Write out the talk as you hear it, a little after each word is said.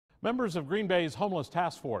Members of Green Bay's Homeless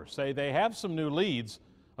Task Force say they have some new leads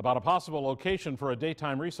about a possible location for a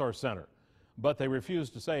daytime resource center, but they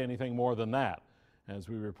refuse to say anything more than that. As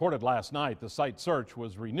we reported last night, the site search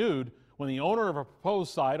was renewed when the owner of a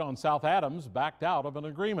proposed site on South Adams backed out of an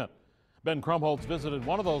agreement. Ben Krumholtz visited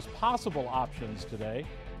one of those possible options today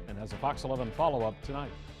and has a Fox 11 follow-up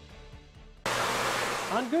tonight.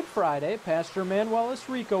 On Good Friday, Pastor Manuelis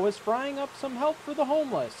Rico is frying up some help for the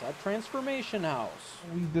homeless at Transformation House.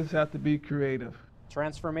 We just have to be creative.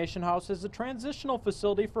 Transformation House is a transitional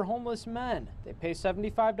facility for homeless men. They pay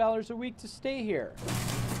 $75 a week to stay here.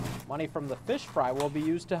 Money from the fish fry will be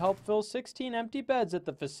used to help fill 16 empty beds at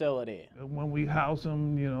the facility. When we house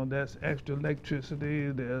them, you know, that's extra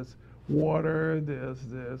electricity, there's water,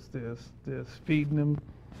 there's feeding them.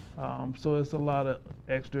 So it's a lot of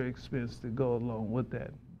extra expense to go along with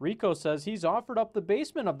that. Rico says he's offered up the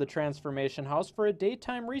basement of the Transformation House for a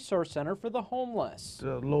daytime resource center for the homeless.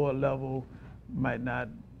 The lower level might not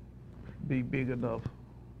be big enough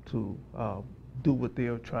to do what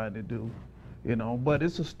they're trying to do, you know, but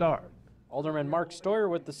it's a start. Alderman Mark Stoyer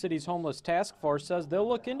with the city's Homeless Task Force says they'll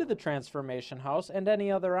look into the Transformation House and any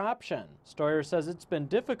other option. Stoyer says it's been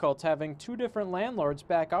difficult having two different landlords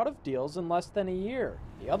back out of deals in less than a year.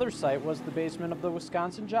 The other site was the basement of the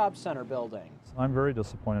Wisconsin Job Center building. I'm very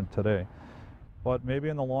disappointed today, but maybe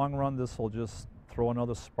in the long run this will just throw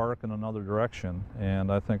another spark in another direction, and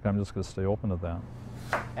I think I'm just going to stay open to that.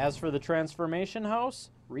 As for the Transformation House,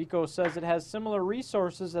 Rico says it has similar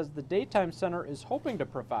resources as the daytime center is hoping to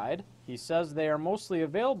provide. He says they are mostly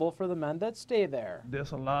available for the men that stay there.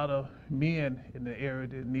 There's a lot of men in the area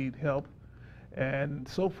that need help, and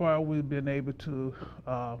so far we've been able to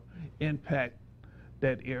impact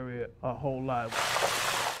that area a whole lot.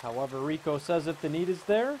 However, Rico says if the need is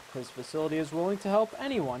there, his facility is willing to help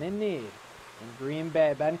anyone in need. In Green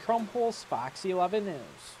Bay, Ben Krumholtz, Fox 11 News.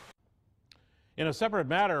 In a separate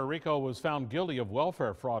matter, Rico was found guilty of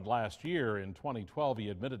welfare fraud last year. In 2012, he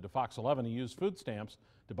admitted to Fox 11 he used food stamps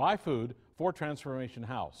to buy food for Transformation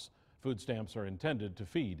House. Food stamps are intended to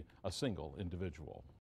feed a single individual.